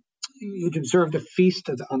 You'd observe the feast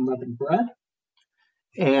of the unleavened bread,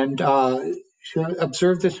 and should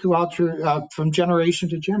observe this throughout from generation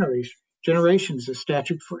to generation. Generation is a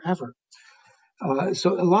statute forever.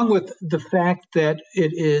 So along with the fact that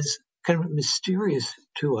it is kind of mysterious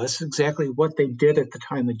to us exactly what they did at the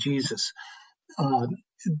time of Jesus,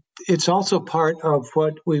 it's also part of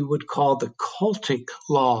what we would call the cultic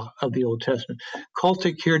law of the Old Testament.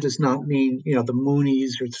 Cultic here does not mean, the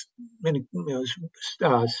Moonies or many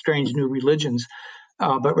strange new religions,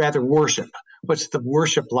 but rather worship. What's the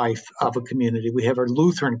worship life of a community? We have our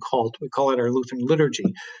Lutheran cult. We call it our Lutheran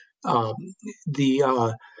liturgy.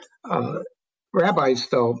 The rabbis,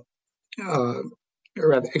 though,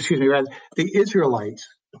 the Israelites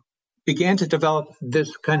began to develop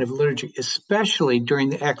this kind of liturgy, especially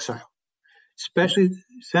during the exile, especially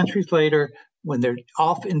centuries later when they're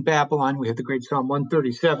off in Babylon. We have the great Psalm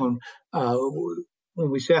 137.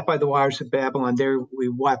 When we sat by the waters of Babylon, there we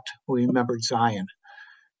wept. We remembered Zion.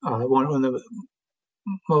 One of the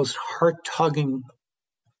most heart-tugging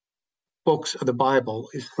books of the Bible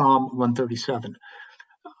is Psalm 137.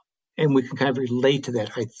 And we can kind of relate to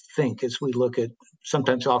that, I think, as we look at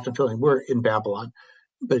sometimes often feeling we're in Babylon.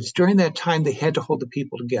 But it's during that time they had to hold the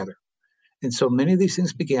people together. And so many of these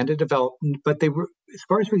things began to develop, but they were, as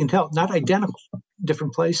far as we can tell, not identical,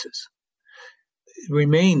 different places. It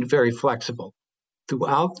remained very flexible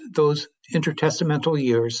throughout those intertestamental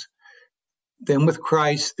years. Then with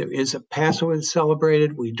Christ, there is a Passover that's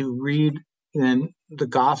celebrated. We do read in the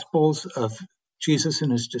Gospels of Jesus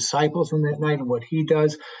and his disciples on that night and what he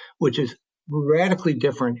does, which is radically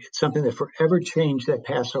different. It's something that forever changed that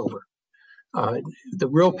Passover. The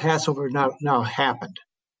real Passover now happened,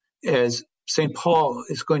 as St. Paul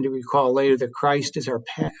is going to recall later, that Christ,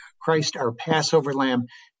 our Passover lamb,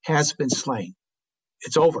 has been slain.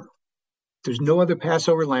 It's over. There's no other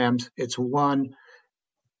Passover lambs. It's one.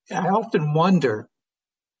 I often wonder,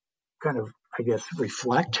 kind of, I guess,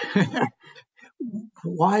 reflect,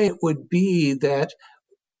 why it would be that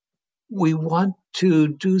we want to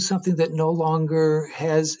do something that no longer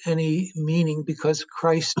has any meaning because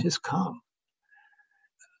Christ has come.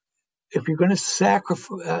 if you're going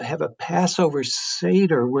to have a Passover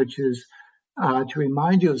Seder, which is to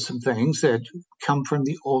remind you of some things that come from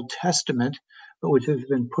the Old Testament, but which has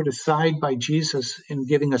been put aside by Jesus in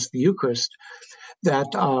giving us the Eucharist, that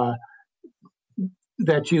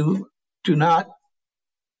you do not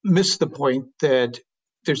miss the point that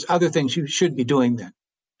there's other things you should be doing then.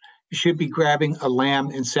 You should be grabbing a lamb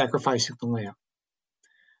and sacrificing the lamb.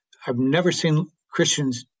 I've never seen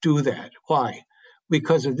Christians do that. Why?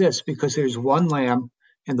 Because of this, because there's one lamb,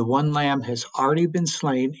 and the one lamb has already been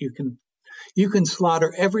slain. You can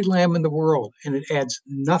slaughter every lamb in the world, and it adds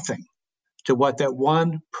nothing to what that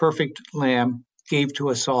one perfect lamb gave to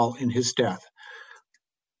us all in his death.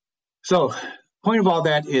 So, point of all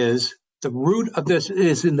that is, the root of this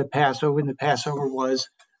is in the Passover, and the Passover was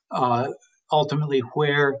ultimately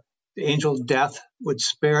where the angel of death would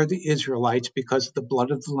spare the Israelites because of the blood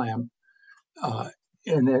of the lamb.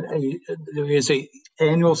 And then there is an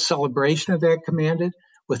annual celebration of that commanded,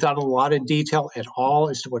 without a lot of detail at all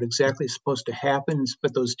as to what exactly is supposed to happen,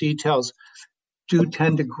 but those details do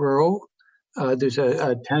tend to grow. There's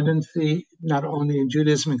a tendency, not only in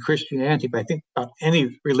Judaism and Christianity, but I think about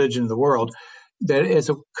any religion in the world, that as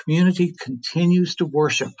a community continues to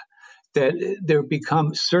worship, that there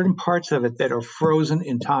become certain parts of it that are frozen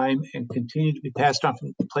in time and continue to be passed on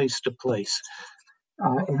from place to place.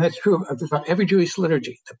 And that's true of about every Jewish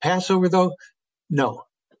liturgy. The Passover, though, no.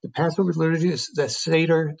 The Passover liturgy, is the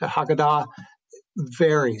Seder, the Haggadah,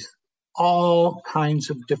 varies all kinds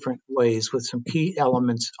of different ways with some key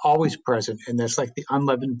elements always present. And that's like the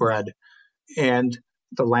unleavened bread and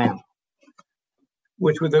the lamb,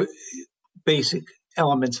 which were the basic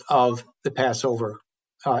elements of the Passover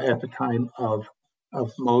at the time of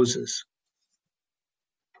Moses.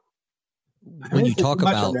 When you talk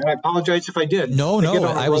about, I apologize if I did. No, it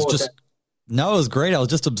was great. I was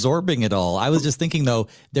just absorbing it all. I was just thinking, though,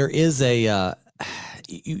 there is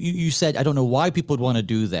you said, I don't know why people would want to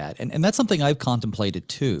do that. And that's something I've contemplated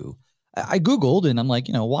too. I Googled and I'm like,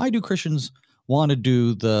 why do Christians want to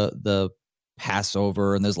do the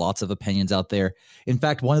Passover? And there's lots of opinions out there. In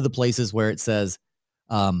fact, one of the places where it says,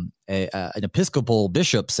 an Episcopal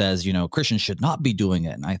bishop says, Christians should not be doing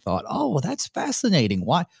it. And I thought, oh, well, that's fascinating.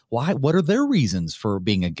 Why? What are their reasons for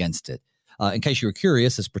being against it? In case you were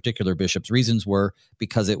curious, this particular bishop's reasons were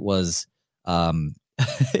because it was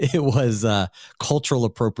cultural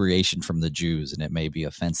appropriation from the Jews, and it may be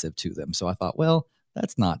offensive to them. So I thought, well,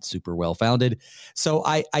 that's not super well founded. So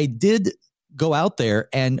I did go out there,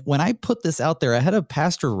 and when I put this out there, I had a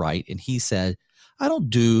pastor write, and he said, I don't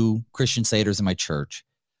do Christian Seders in my church,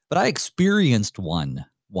 but I experienced one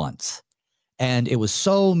once. And it was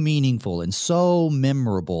so meaningful and so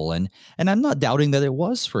memorable. And I'm not doubting that it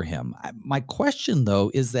was for him. My question,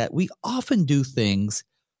 though, is that we often do things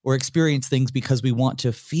or experience things because we want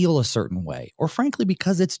to feel a certain way, or frankly,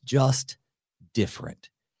 because it's just different.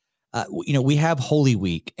 We have Holy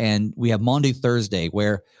Week and we have Maundy Thursday,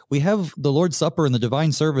 where we have the Lord's Supper and the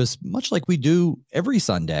divine service, much like we do every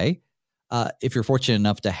Sunday, if you're fortunate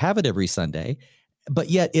enough to have it every Sunday.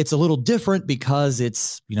 But yet it's a little different because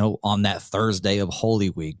it's, on that Thursday of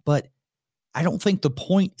Holy Week. But I don't think the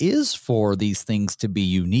point is for these things to be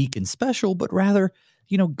unique and special, but rather,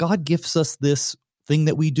 God gifts us this thing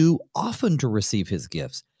that we do often to receive his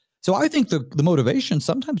gifts. So I think the motivation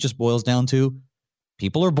sometimes just boils down to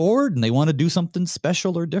people are bored and they want to do something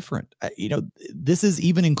special or different. This is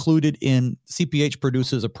even included in CPH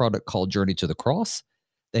produces a product called Journey to the Cross.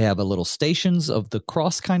 They have a little stations of the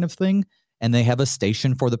cross kind of thing. And they have a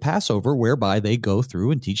station for the Passover whereby they go through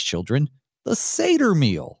and teach children the Seder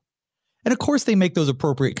meal. And of course, they make those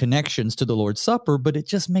appropriate connections to the Lord's Supper, but it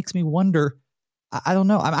just makes me wonder, I don't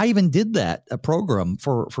know. I even did a program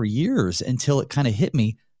for years until it kind of hit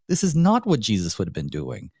me. This is not what Jesus would have been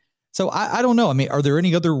doing. So I don't know. I mean, are there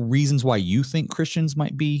any other reasons why you think Christians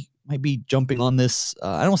might be jumping on this?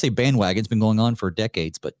 I don't want to say bandwagon. It's been going on for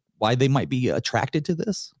decades, but why they might be attracted to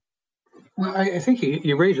this? Well, I think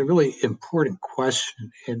you raise a really important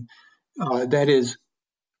question, and that is,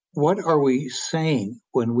 what are we saying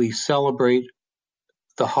when we celebrate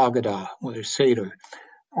the Haggadah or the Seder?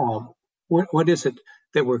 What is it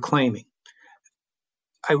that we're claiming?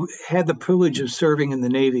 I had the privilege of serving in the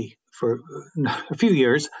Navy for a few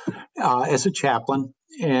years as a chaplain,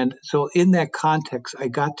 and so in that context, I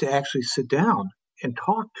got to actually sit down and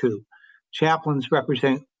talk to chaplains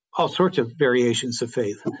representing all sorts of variations of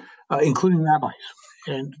faith, including rabbis.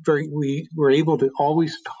 And we were able to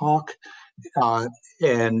always talk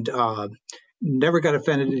and never got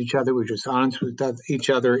offended at each other. We were just honest with each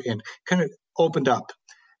other and kind of opened up.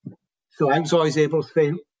 So I was always able to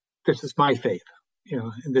say, this is my faith.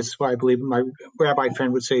 and this is why I believe my rabbi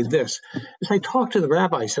friend would say this. As I talked to the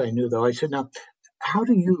rabbis I knew, though, I said, now, how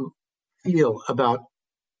do you feel about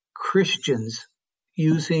Christians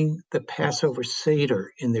using the Passover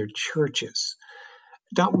Seder in their churches?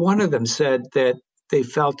 Not one of them said that they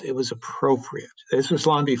felt it was appropriate. This was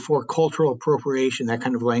long before cultural appropriation, that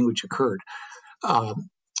kind of language occurred. As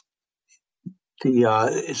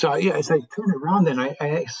I turn around, then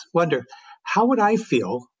I wonder, how would I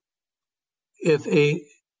feel if a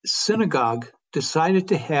synagogue decided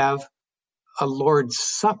to have a Lord's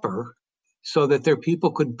Supper so that their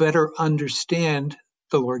people could better understand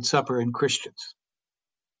the Lord's Supper in Christians?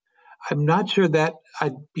 I'm not sure that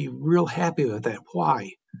I'd be real happy with that.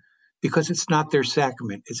 Why? Because it's not their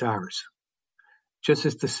sacrament, it's ours. Just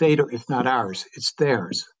as the Seder is not ours, it's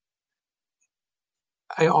theirs.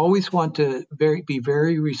 I always want to be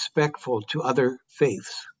very respectful to other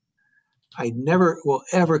faiths. I never will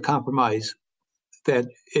ever compromise that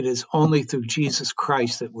it is only through Jesus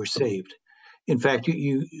Christ that we're saved. In fact,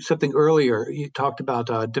 you something earlier, you talked about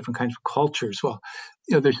different kinds of cultures. Well,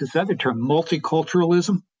 there's this other term,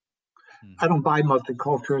 multiculturalism. I don't buy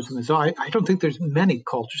multiculturalism. So I don't think there's many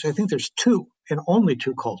cultures. I think there's two, and only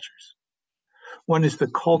two cultures. One is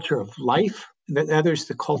the culture of life, and the other is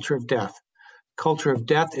the culture of death. Culture of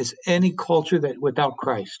death is any culture that without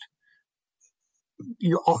Christ,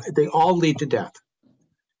 they all lead to death.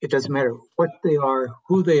 It doesn't matter what they are,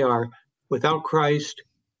 who they are. Without Christ,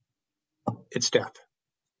 it's death.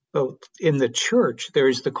 So in the church, there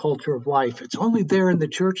is the culture of life. It's only there in the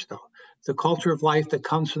church, though. The culture of life that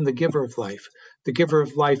comes from the giver of life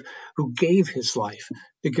who gave his life,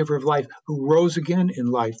 the giver of life who rose again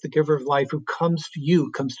in life, the giver of life who comes to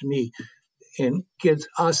you, comes to me, and gives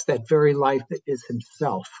us that very life that is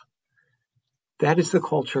himself. That is the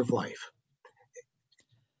culture of life.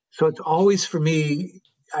 So it's always, for me,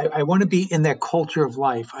 I want to be in that culture of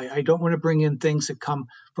life. I don't want to bring in things that come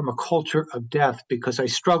from a culture of death, because I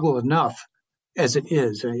struggle enough as it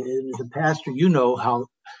is. As a pastor, you know how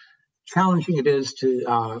challenging it is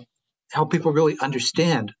to help people really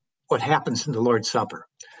understand what happens in the Lord's Supper.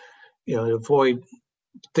 Avoid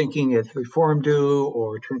thinking it's Reform do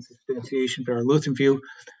or transubstantiation for our Lutheran view.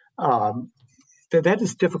 That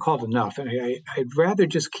is difficult enough. And I'd rather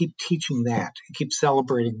just keep teaching that, keep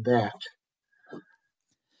celebrating that.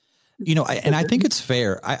 And I think it's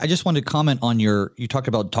fair. I just wanted to comment on you talked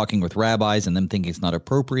about talking with rabbis and them thinking it's not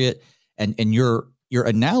appropriate. And your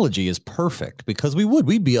analogy is perfect, because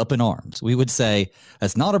we'd be up in arms. We would say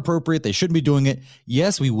that's not appropriate. They shouldn't be doing it.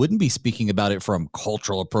 Yes, we wouldn't be speaking about it from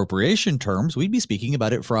cultural appropriation terms. We'd be speaking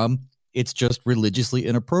about it from it's just religiously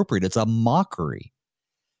inappropriate. It's a mockery.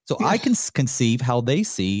 So yes. I can conceive how they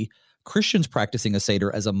see Christians practicing a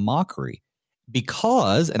Seder as a mockery,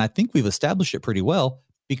 because, and I think we've established it pretty well,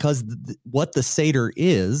 because what the Seder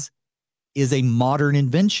is a modern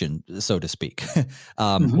invention, so to speak.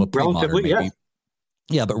 Well, pre-modern maybe. Yes.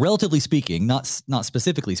 Yeah, but relatively speaking, not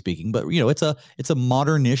specifically speaking, but it's a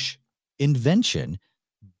modernish invention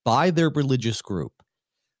by their religious group.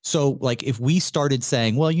 So, like, if we started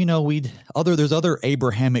saying, well, there's other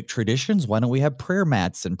Abrahamic traditions, why don't we have prayer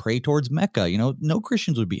mats and pray towards Mecca? No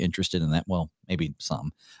Christians would be interested in that. Well, maybe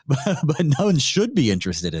some, but no one should be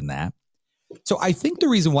interested in that. So I think the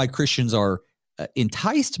reason why Christians are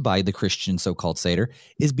enticed by the Christian so-called Seder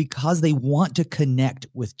is because they want to connect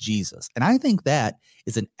with Jesus. And I think that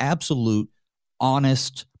is an absolute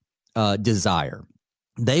honest desire.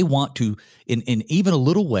 They want to, in even a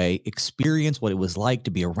little way, experience what it was like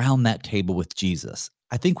to be around that table with Jesus.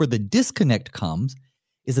 I think where the disconnect comes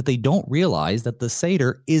is that they don't realize that the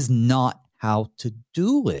Seder is not how to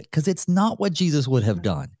do it, because it's not what Jesus would have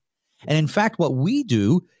done. And in fact, what we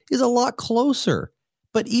do is a lot closer.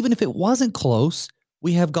 But even if it wasn't close,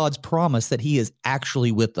 we have God's promise that he is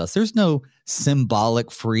actually with us. There's no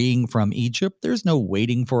symbolic freeing from Egypt. There's no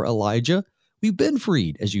waiting for Elijah. We've been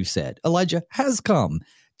freed, as you said. Elijah has come.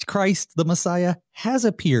 Christ, the Messiah, has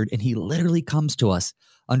appeared, and he literally comes to us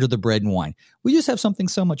under the bread and wine. We just have something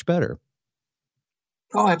so much better.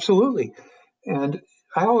 Oh, absolutely. And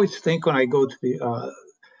I always think when I go to the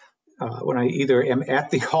when I either am at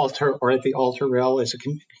the altar or at the altar rail as a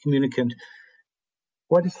communicant,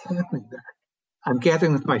 what is happening there? I'm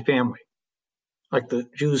gathering with my family, like the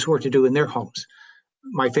Jews were to do in their homes,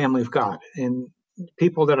 my family of God. And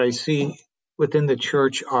people that I see within the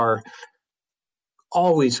church are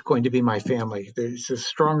always going to be my family. There's a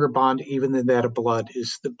stronger bond even than that of blood,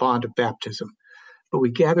 is the bond of baptism. But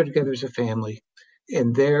we gather together as a family,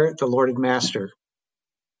 and there the Lord and Master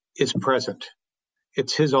is present.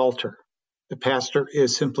 It's his altar. The pastor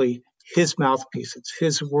is simply his mouthpiece. It's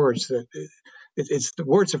his words. It's the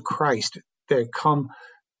words of Christ that come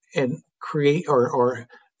and create or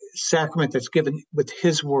sacrament that's given with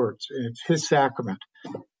his words, and it's his sacrament.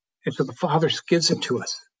 And so the Father gives it to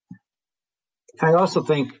us. I also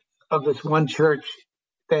think of this one church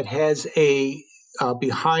that has a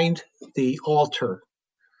behind the altar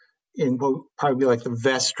in what would probably be like the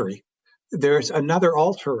vestry, there's another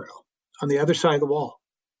altar rail on the other side of the wall.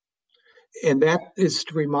 And that is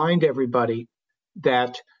to remind everybody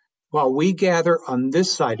that while we gather on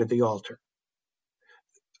this side of the altar,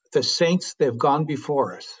 the saints that have gone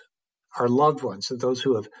before us, our loved ones, those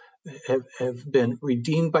who have been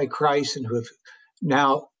redeemed by Christ and who have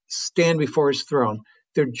now stand before his throne,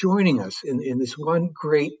 they're joining us in this one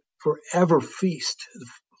great forever feast, the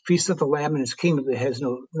feast of the Lamb and his kingdom that has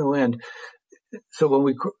no end. So when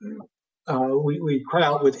we cry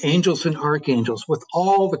out with angels and archangels, with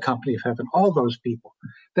all the company of heaven, all those people,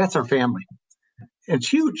 that's our family. It's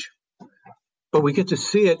huge, but we get to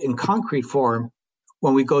see it in concrete form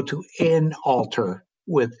when we go to an altar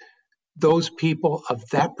with those people of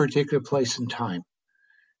that particular place and time.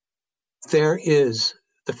 There is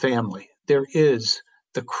the family. There is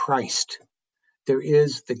the Christ. There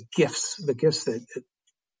is the gifts that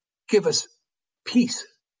give us peace,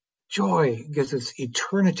 joy, gives us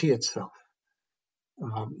eternity itself.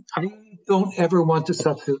 I don't ever want to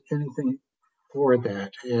substitute anything for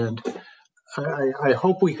that. And I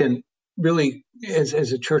hope we can really, as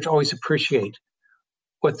a church, always appreciate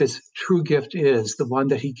what this true gift is, the one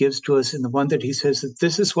that he gives to us and the one that he says that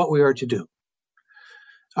this is what we are to do.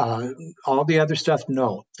 All the other stuff,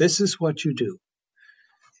 no, this is what you do.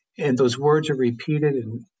 And those words are repeated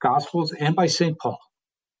in Gospels and by St. Paul.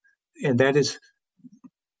 And that is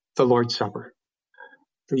the Lord's Supper,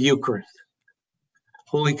 the Eucharist,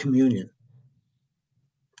 Holy Communion.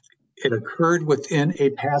 It occurred within a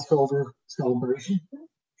Passover celebration,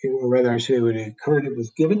 or rather I say it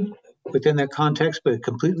was given within that context, but it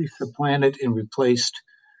completely supplanted and replaced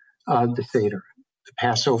the Seder, the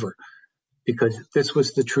Passover, because this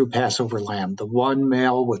was the true Passover lamb, the one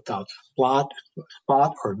male without spot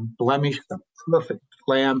or blemish, the perfect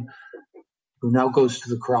lamb who now goes to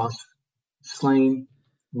the cross, slain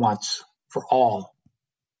once for all,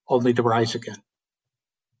 only to rise again.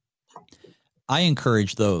 I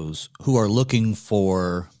encourage those who are looking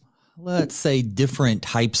for, let's say, different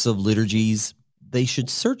types of liturgies. They should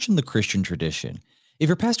search in the Christian tradition. If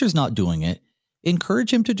your pastor's not doing it,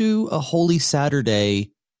 encourage him to do a Holy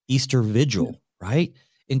Saturday Easter Vigil, right?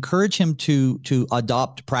 Encourage him to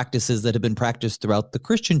adopt practices that have been practiced throughout the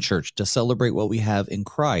Christian church to celebrate what we have in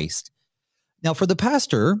Christ. Now, for the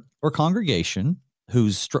pastor or congregation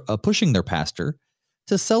who's pushing their pastor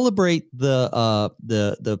to celebrate the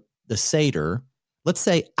Seder, let's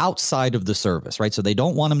say outside of the service, right? So they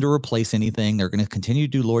don't want them to replace anything. They're going to continue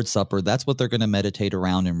to do Lord's Supper. That's what they're going to meditate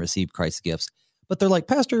around and receive Christ's gifts. But they're like,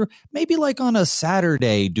 Pastor, maybe like on a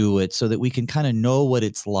Saturday do it so that we can kind of know what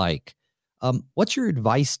it's like. What's your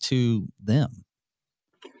advice to them?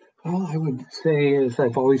 Well, I would say, as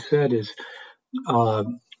I've always said, is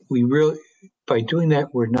we really, by doing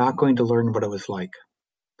that, we're not going to learn what it was like.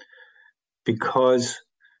 Because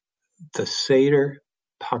the Seder,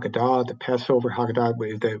 Haggadah, the Passover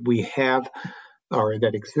Haggadah that we have or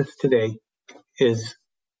that exists today is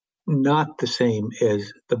not the same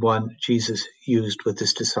as the one Jesus used with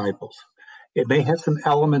his disciples. It may have some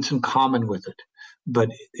elements in common with it, but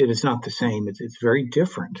it is not the same. It's very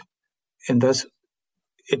different. And thus,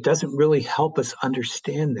 it doesn't really help us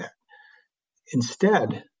understand that.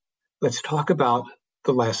 Instead, let's talk about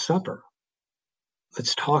the Last Supper.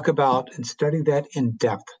 Let's talk about and study that in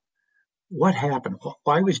depth. What happened?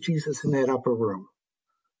 Why was Jesus in that upper room?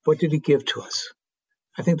 What did he give to us?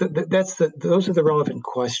 I think those are the relevant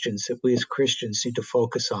questions that we as Christians need to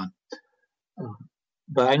focus on.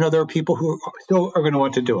 But I know there are people who still are going to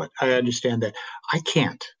want to do it. I understand that. I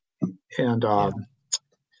can't. And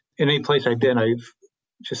in any place I've been, I've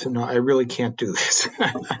just said, no, I really can't do this.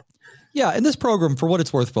 Yeah, and this program, for what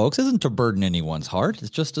it's worth, folks, isn't to burden anyone's heart. It's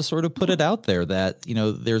just to sort of put it out there that,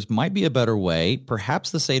 there's might be a better way.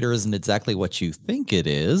 Perhaps the Seder isn't exactly what you think it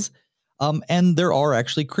is. And there are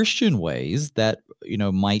actually Christian ways that,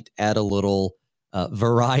 might add a little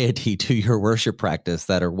variety to your worship practice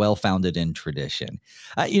that are well-founded in tradition.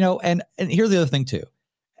 And here's the other thing, too.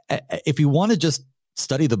 If you want to just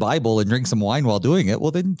study the Bible and drink some wine while doing it,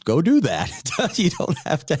 well, then go do that. You don't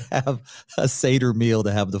have to have a Seder meal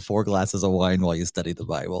to have the 4 glasses of wine while you study the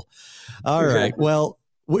Bible. All right. Well,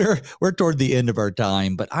 we're toward the end of our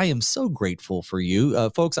time, but I am so grateful for you.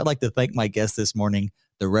 Folks, I'd like to thank my guest this morning,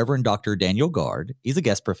 the Reverend Dr. Daniel Gard. He's a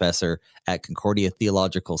guest professor at Concordia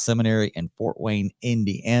Theological Seminary in Fort Wayne,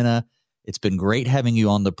 Indiana. It's been great having you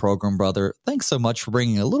on the program, brother. Thanks so much for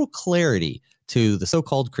bringing a little clarity to the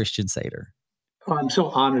so-called Christian Seder. Oh, I'm so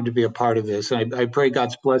honored to be a part of this. I pray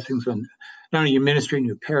God's blessings on not only your ministry and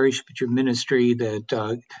your parish, but your ministry,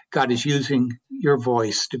 that God is using your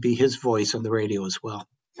voice to be his voice on the radio as well.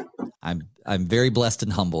 I'm very blessed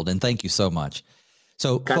and humbled, and thank you so much.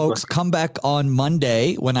 So, God folks, bless. come back on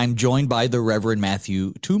Monday when I'm joined by the Reverend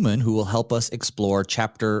Matthew Tuman, who will help us explore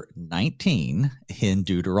chapter 19 in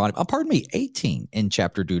Deuteronomy. Pardon me, 18 in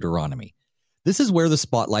chapter Deuteronomy. This is where the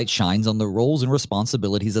spotlight shines on the roles and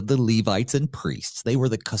responsibilities of the Levites and priests. They were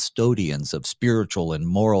the custodians of spiritual and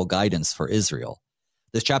moral guidance for Israel.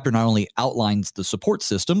 This chapter not only outlines the support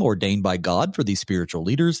system ordained by God for these spiritual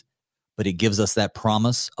leaders, but it gives us that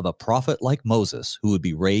promise of a prophet like Moses who would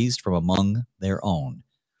be raised from among their own.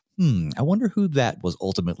 I wonder who that was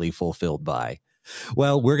ultimately fulfilled by.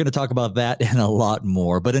 Well, we're going to talk about that and a lot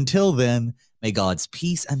more. But until then, may God's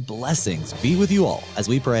peace and blessings be with you all as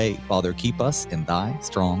we pray, Father, keep us in thy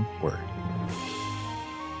strong word.